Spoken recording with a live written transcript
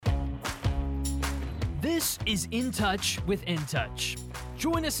This is In Touch with InTouch.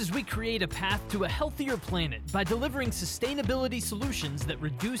 Join us as we create a path to a healthier planet by delivering sustainability solutions that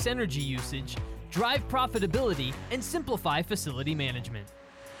reduce energy usage, drive profitability, and simplify facility management.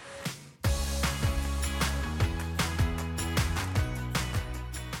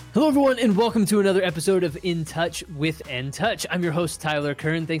 Hello, everyone, and welcome to another episode of In Touch with InTouch. I'm your host, Tyler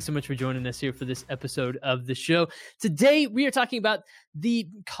Kern. Thanks so much for joining us here for this episode of the show. Today, we are talking about the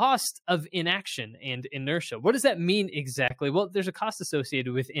cost of inaction and inertia. What does that mean exactly? Well, there's a cost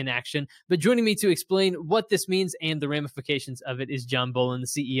associated with inaction, but joining me to explain what this means and the ramifications of it is John Boland, the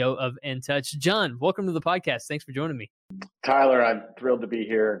CEO of InTouch. John, welcome to the podcast. Thanks for joining me. Tyler, I'm thrilled to be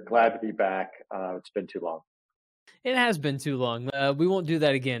here. Glad to be back. It's been too long. It has been too long. We won't do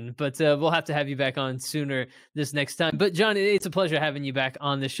that again, but we'll have to have you back on sooner this next time. But John, it's a pleasure having you back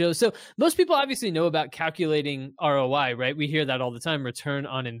on the show. So most people obviously know about calculating ROI, right? We hear that all the time, return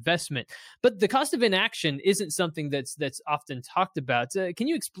on investment. But the cost of inaction isn't something that's often talked about. Can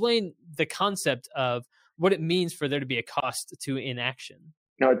you explain the concept of what it means for there to be a cost to inaction?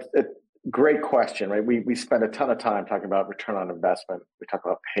 No, it's a great question, right? We spend a ton of time talking about return on investment. We talk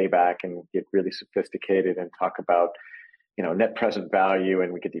about payback and get really sophisticated and talk about, net present value,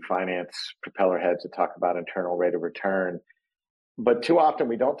 and we get the finance propeller heads to talk about internal rate of return. But too often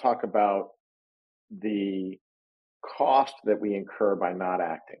we don't talk about the cost that we incur by not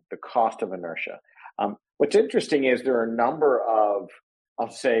acting, the cost of inertia. What's interesting is there are a number of, I'll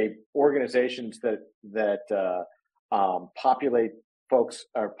say, organizations that populate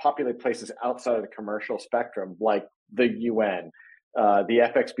places outside of the commercial spectrum, like the UN,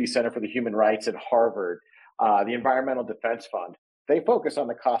 the FXB Center for the Human Rights at Harvard, the Environmental Defense Fund. They focus on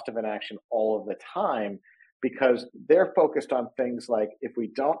the cost of inaction all of the time because they're focused on things like, if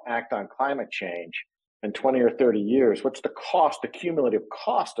we don't act on climate change in 20 or 30 years, what's the cumulative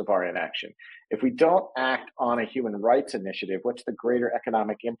cost of our inaction? If we don't act on a human rights initiative, what's the greater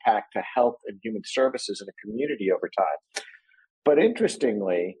economic impact to health and human services in a community over time? But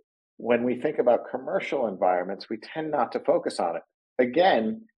interestingly, when we think about commercial environments, we tend not to focus on it.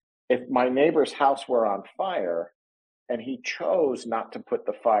 Again, if my neighbor's house were on fire and he chose not to put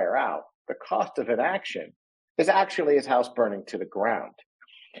the fire out, the cost of inaction is actually his house burning to the ground.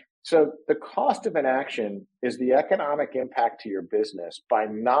 So the cost of inaction is the economic impact to your business by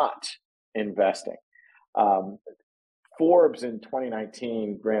not investing. Forbes in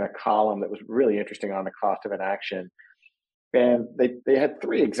 2019 ran a column that was really interesting on the cost of inaction. And they had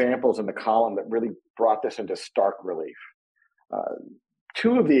three examples in the column that really brought this into stark relief.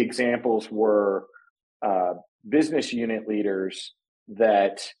 Two of the examples were business unit leaders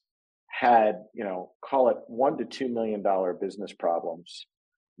that had, call it $1 to $2 million business problems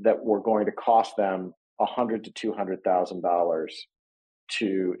that were going to cost them $100,000 to $200,000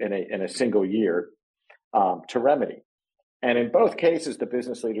 in a single year to remedy. And in both cases, the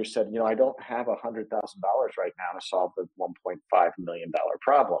business leaders said, I don't have $100,000 right now to solve the $1.5 million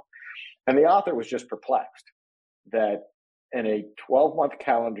problem. And the author was just perplexed that in a 12-month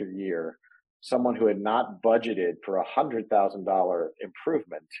calendar year, someone who had not budgeted for a $100,000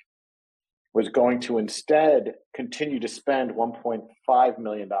 improvement was going to instead continue to spend $1.5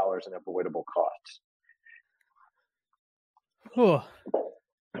 million in avoidable costs. Oh.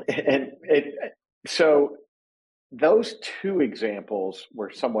 So those two examples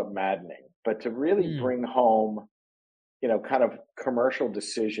were somewhat maddening, but to really bring home, kind of commercial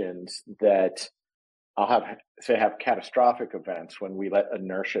decisions that I'll have catastrophic events when we let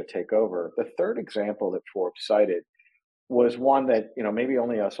inertia take over. The third example that Forbes cited was one that, maybe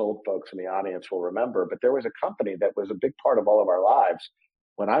only us old folks in the audience will remember, but there was a company that was a big part of all of our lives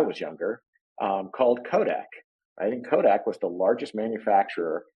when I was younger, called Kodak, right? And Kodak was the largest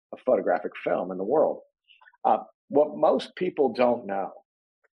manufacturer of photographic film in the world. What most people don't know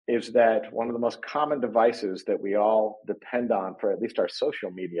is that one of the most common devices that we all depend on for at least our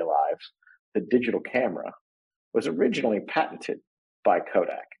social media lives, the digital camera, was originally patented by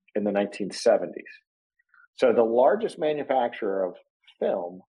Kodak in the 1970s. So the largest manufacturer of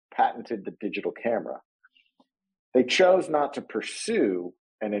film patented the digital camera. They chose not to pursue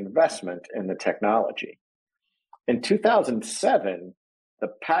an investment in the technology. In 2007, the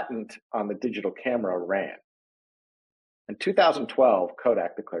patent on the digital camera ran. In 2012,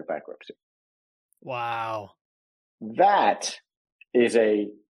 Kodak declared bankruptcy. Wow. That is a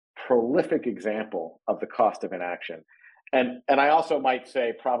prolific example of the cost of inaction. And I also might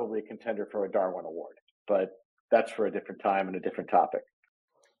say probably a contender for a Darwin Award, but that's for a different time and a different topic.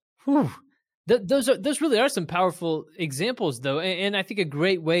 Whew. Those really are some powerful examples, though, and I think a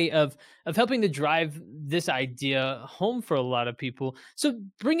great way of helping to drive this idea home for a lot of people. So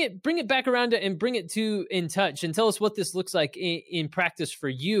bring it back around and bring it to In Touch, and tell us what this looks like in practice for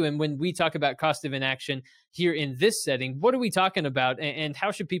you. And when we talk about cost of inaction here in this setting, what are we talking about, and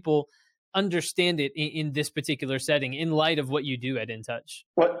how should people understand it in this particular setting in light of what you do at In Touch?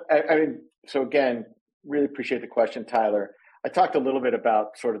 Well, I mean, so again, really appreciate the question, Tyler. I talked a little bit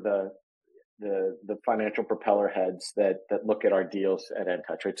about sort of the financial propeller heads that look at our deals at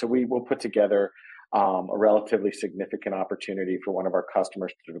InTouch, right? So we will put together a relatively significant opportunity for one of our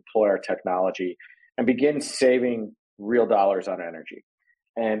customers to deploy our technology and begin saving real dollars on energy.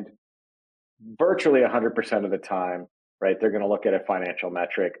 And virtually 100% of the time, right, they're going to look at a financial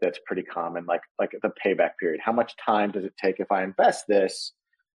metric that's pretty common, like the payback period. How much time does it take if I invest this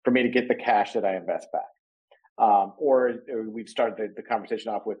for me to get the cash that I invest back? Or we've started the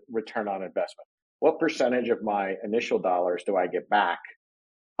conversation off with return on investment. What percentage of my initial dollars do I get back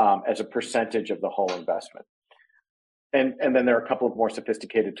as a percentage of the whole investment? And then there are a couple of more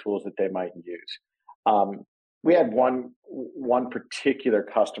sophisticated tools that they might use. We had one particular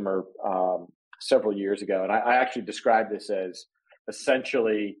customer several years ago, and I actually described this as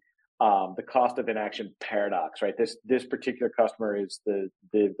essentially the cost of inaction paradox. Right, this particular customer is the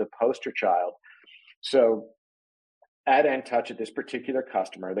poster child. So at InTouch, at this particular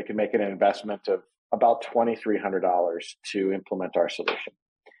customer, they can make an investment of about $2,300 to implement our solution.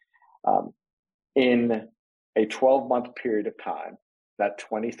 In a 12-month period of time, that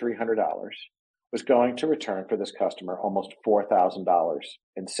 $2,300 was going to return for this customer almost $4,000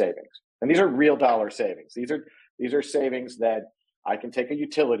 in savings. And these are real dollar savings. These are savings that I can take a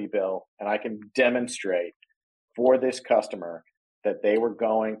utility bill and I can demonstrate for this customer that they were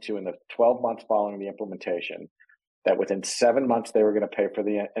going to, in the 12 months following the implementation, that within 7 months they were going to pay for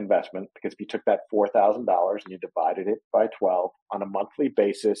the investment, because if you took that $4,000 and you divided it by 12 on a monthly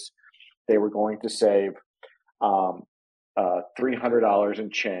basis, they were going to save $300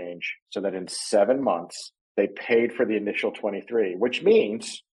 and change, so that in 7 months they paid for the initial 23, which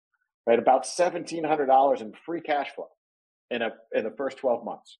means, right, about $1,700 in free cash flow in the first 12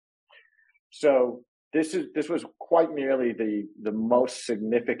 months. So this was quite merely the most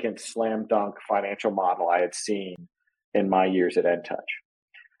significant slam dunk financial model I had seen in my years at InTouch.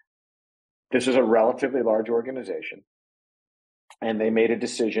 This is a relatively large organization, and they made a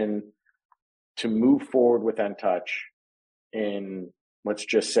decision to move forward with InTouch in, let's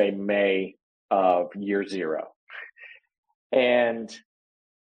just say, May of year zero. And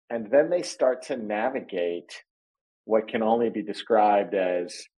then they start to navigate what can only be described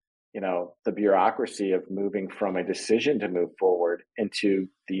as, the bureaucracy of moving from a decision to move forward into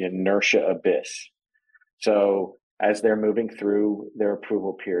the inertia abyss. So as they're moving through their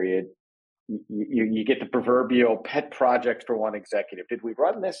approval period, you get the proverbial pet project for one executive. Did we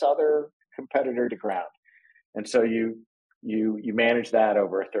run this other competitor to ground? And so you manage that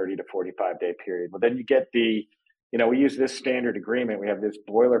over a 30 to 45 day period. Well, then you get we use this standard agreement. We have this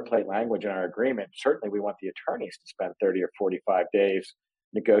boilerplate language in our agreement. Certainly we want the attorneys to spend 30 or 45 days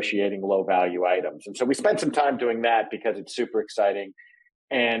negotiating low value items. And so we spent some time doing that because it's super exciting.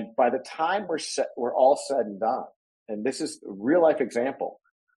 And by the time we're all said and done, and this is a real life example,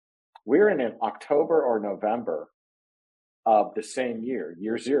 we're in October or November of the same year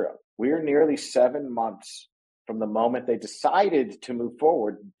zero. We're nearly 7 months from the moment they decided to move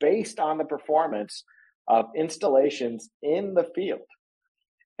forward based on the performance of installations in the field.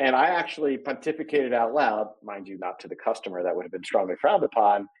 And I actually pontificated out loud, mind you, not to the customer, that would have been strongly frowned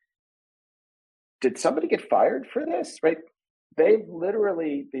upon. Did somebody get fired for this? Right? They've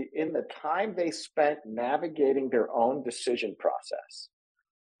literally, in the time they spent navigating their own decision process,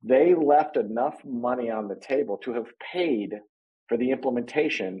 they left enough money on the table to have paid for the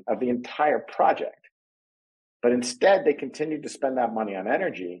implementation of the entire project. But instead, they continued to spend that money on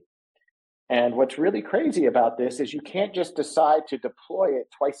energy. And what's really crazy about this is you can't just decide to deploy it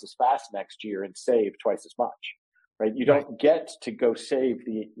twice as fast next year and save twice as much, right? You don't get to go save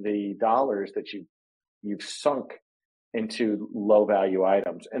the dollars that you've sunk into low value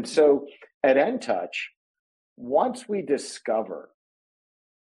items. And so at InTouch, once we discover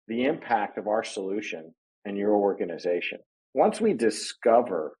the impact of our solution in your organization, once we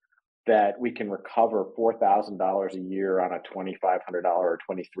discover that we can recover $4,000 a year on a $2,500 or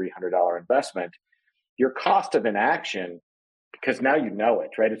 $2,300 investment, your cost of inaction, because now you know it,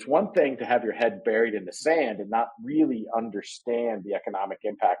 right? It's one thing to have your head buried in the sand and not really understand the economic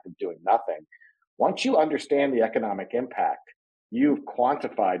impact of doing nothing. Once you understand the economic impact, you've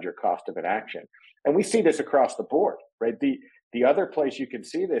quantified your cost of inaction. And we see this across the board, right? The other place you can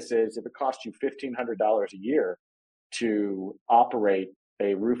see this is if it costs you $1,500 a year to operate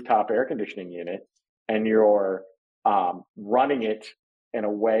a rooftop air conditioning unit, and you're running it in a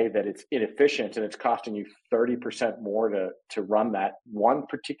way that it's inefficient and it's costing you 30% more to run that one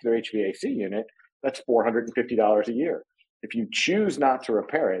particular HVAC unit, that's $450 a year. If you choose not to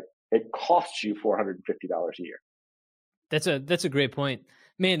repair it, it costs you $450 a year. That's a great point,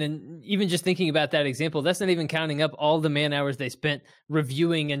 man. And even just thinking about that example, that's not even counting up all the man hours they spent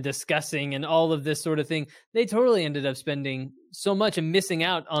reviewing and discussing and all of this sort of thing. They totally ended up spending so much and missing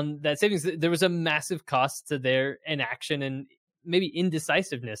out on that savings. There was a massive cost to their inaction and maybe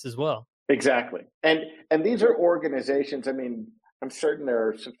indecisiveness as well. Exactly. And these are organizations. I mean, I'm certain there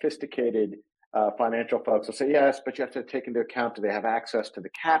are sophisticated financial folks will say, yes, but you have to take into account, do they have access to the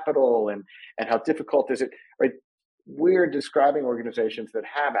capital, and how difficult is it, right? We're describing organizations that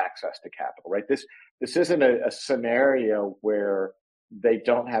have access to capital, right? This isn't a scenario where they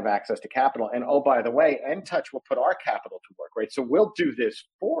don't have access to capital. And oh, by the way, EnTouch will put our capital to work, right? So we'll do this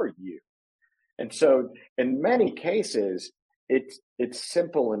for you. And so in many cases, it's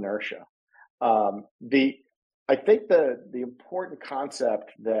simple inertia. I think the important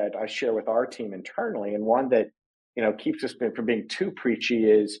concept that I share with our team internally, and one that keeps us from being too preachy,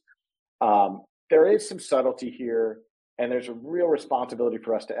 is there is some subtlety here, and there's a real responsibility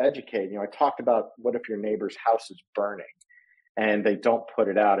for us to educate. I talked about, what if your neighbor's house is burning and they don't put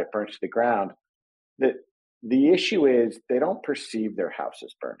it out, it burns to the ground. The issue is they don't perceive their house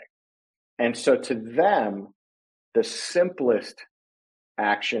as burning. And so to them, the simplest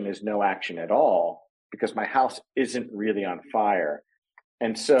action is no action at all, because my house isn't really on fire.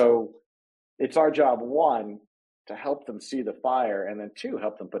 And so it's our job, one, to help them see the fire, and then two,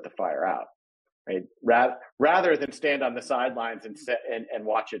 help them put the fire out. Right? Rather than stand on the sidelines and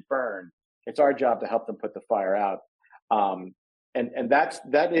watch it burn, it's our job to help them put the fire out. And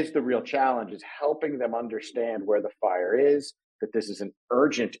that is the real challenge, is helping them understand where the fire is, that this is an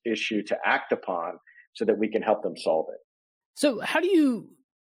urgent issue to act upon, so that we can help them solve it. So how do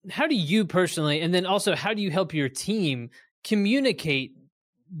you personally, and then also how do you help your team communicate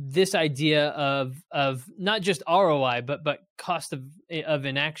this idea of not just ROI, but cost of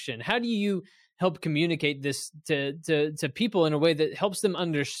inaction? How do you help communicate this to people in a way that helps them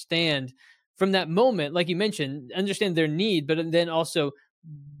understand from that moment, like you mentioned, understand their need, but then also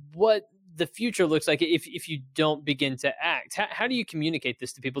what the future looks like if you don't begin to act? How do you communicate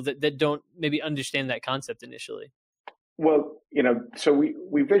this to people that don't maybe understand that concept initially? Well, so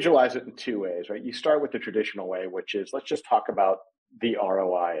we visualize it in two ways, right? You start with the traditional way, which is, let's just talk about the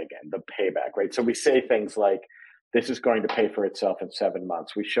ROI again, the payback, right? So we say things like, this is going to pay for itself in 7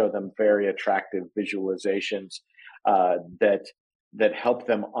 months. We show them very attractive visualizations that help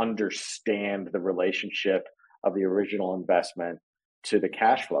them understand the relationship of the original investment to the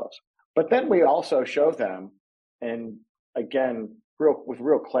cash flows. But then we also show them, and again, with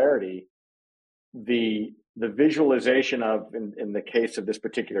real clarity, the visualization of, in the case of this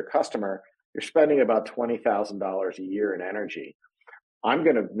particular customer, you're spending about $20,000 a year in energy. I'm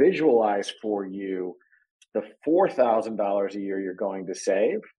going to visualize for you the $4,000 a year you're going to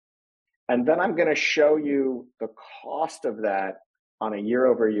save. And then I'm going to show you the cost of that on a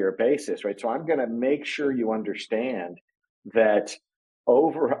year-over-year basis, right? So I'm going to make sure you understand that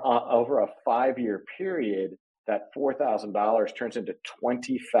over a 5-year period, that $4,000 turns into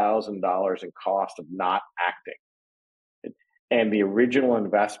 $20,000 in cost of not acting. And the original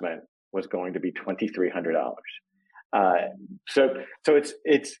investment was going to be $2,300. So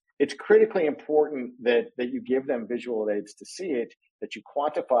it's critically important that you give them visual aids to see it, that you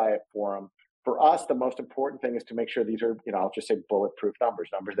quantify it for them. For us, the most important thing is to make sure these are, I'll just say bulletproof numbers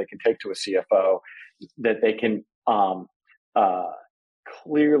they can take to a CFO, that they can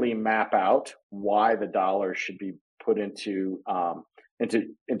clearly map out why the dollars should be put into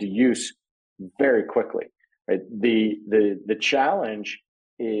use very quickly. Right? The challenge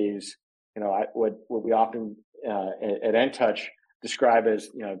is, what we often at EnTouch describe as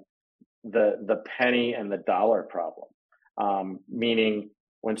the penny and the dollar problem, meaning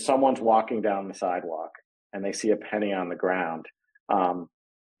when someone's walking down the sidewalk and they see a penny on the ground,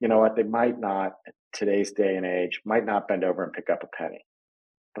 they might not, today's day and age, might not bend over and pick up a penny.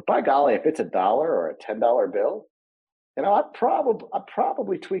 But by golly, if it's $1 or a $10 bill, I'd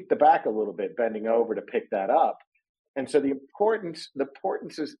probably tweak the back a little bit, bending over to pick that up. And so the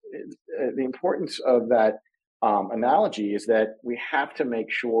importance of that analogy is that we have to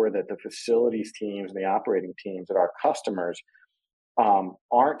make sure that the facilities teams and the operating teams at our customers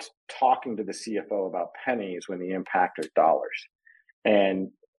aren't talking to the CFO about pennies when the impact is dollars. And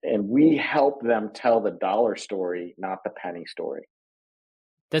And we help them tell the dollar story, not the penny story.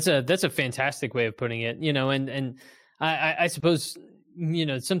 That's a fantastic way of putting it, and I suppose,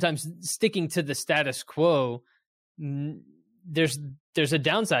 sometimes sticking to the status quo, there's a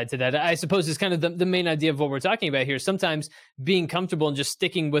downside to that. I suppose is kind of the main idea of what we're talking about here. Sometimes being comfortable and just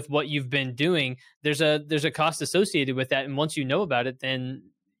sticking with what you've been doing, there's a cost associated with that. And once you know about it, then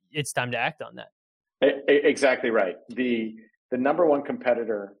it's time to act on that. Exactly right. The number one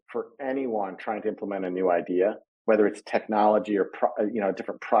competitor for anyone trying to implement a new idea, whether it's technology or a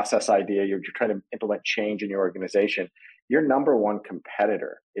different process idea, you're trying to implement change in your organization, your number one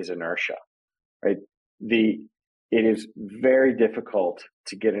competitor is inertia, right? It is very difficult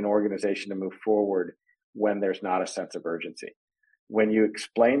to get an organization to move forward when there's not a sense of urgency. When you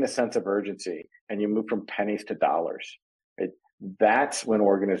explain the sense of urgency and you move from pennies to dollars, right, that's when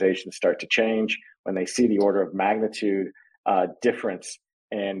organizations start to change, when they see the order of magnitude difference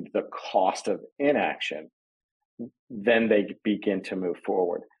and the cost of inaction, then they begin to move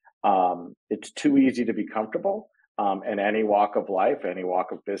forward. It's too easy to be comfortable in any walk of life, any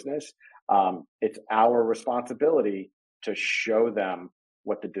walk of business. It's our responsibility to show them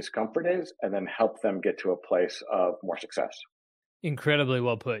what the discomfort is and then help them get to a place of more success. Incredibly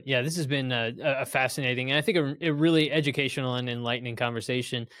well put. Yeah, this has been a fascinating and I think a really educational and enlightening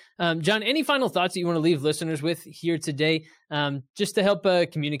conversation. John, any final thoughts that you want to leave listeners with here today, just to help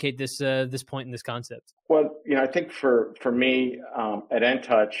communicate this point in this concept? Well, I think for me at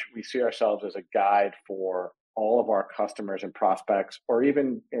NTouch, we see ourselves as a guide for all of our customers and prospects, or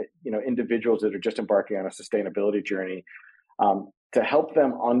even individuals that are just embarking on a sustainability journey, to help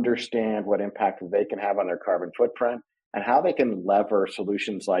them understand what impact they can have on their carbon footprint and how they can lever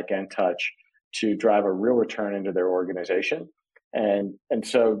solutions like NTouch to drive a real return into their organization. And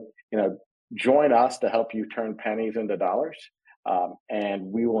so, join us to help you turn pennies into dollars. And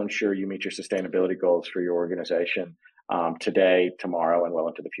we will ensure you meet your sustainability goals for your organization today, tomorrow, and well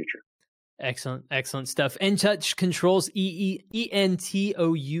into the future. Excellent stuff. NTouch Controls, ENTOUCH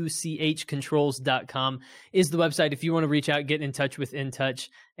controls.com is the website. If you want to reach out, get in touch with NTouch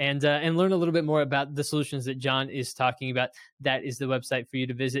and learn a little bit more about the solutions that John is talking about, that is the website for you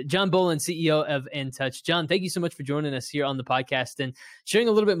to visit. John Bolen, CEO of NTouch. John, thank you so much for joining us here on the podcast and sharing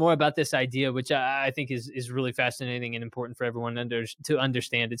a little bit more about this idea, which I think is really fascinating and important for everyone to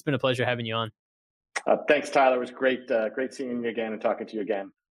understand. It's been a pleasure having you on. Thanks, Tyler. It was great seeing you again and talking to you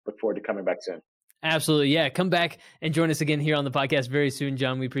again. Look forward to coming back soon. Absolutely. Yeah. Come back and join us again here on the podcast very soon,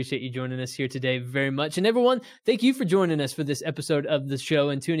 John. We appreciate you joining us here today very much. And everyone, thank you for joining us for this episode of the show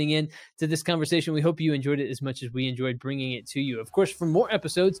and tuning in to this conversation. We hope you enjoyed it as much as we enjoyed bringing it to you. Of course, for more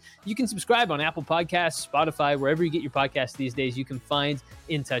episodes, you can subscribe on Apple Podcasts, Spotify, wherever you get your podcasts these days. You can find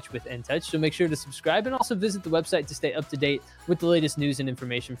In Touch with NTouch. So make sure to subscribe and also visit the website to stay up to date with the latest news and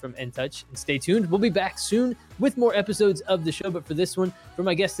information from NTouch. And stay tuned. We'll be back soon with more episodes of the show. But for this one, for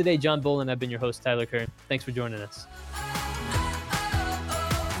my guest today, John Bolen, I've been your host, Tyler Kern. Thanks for joining us.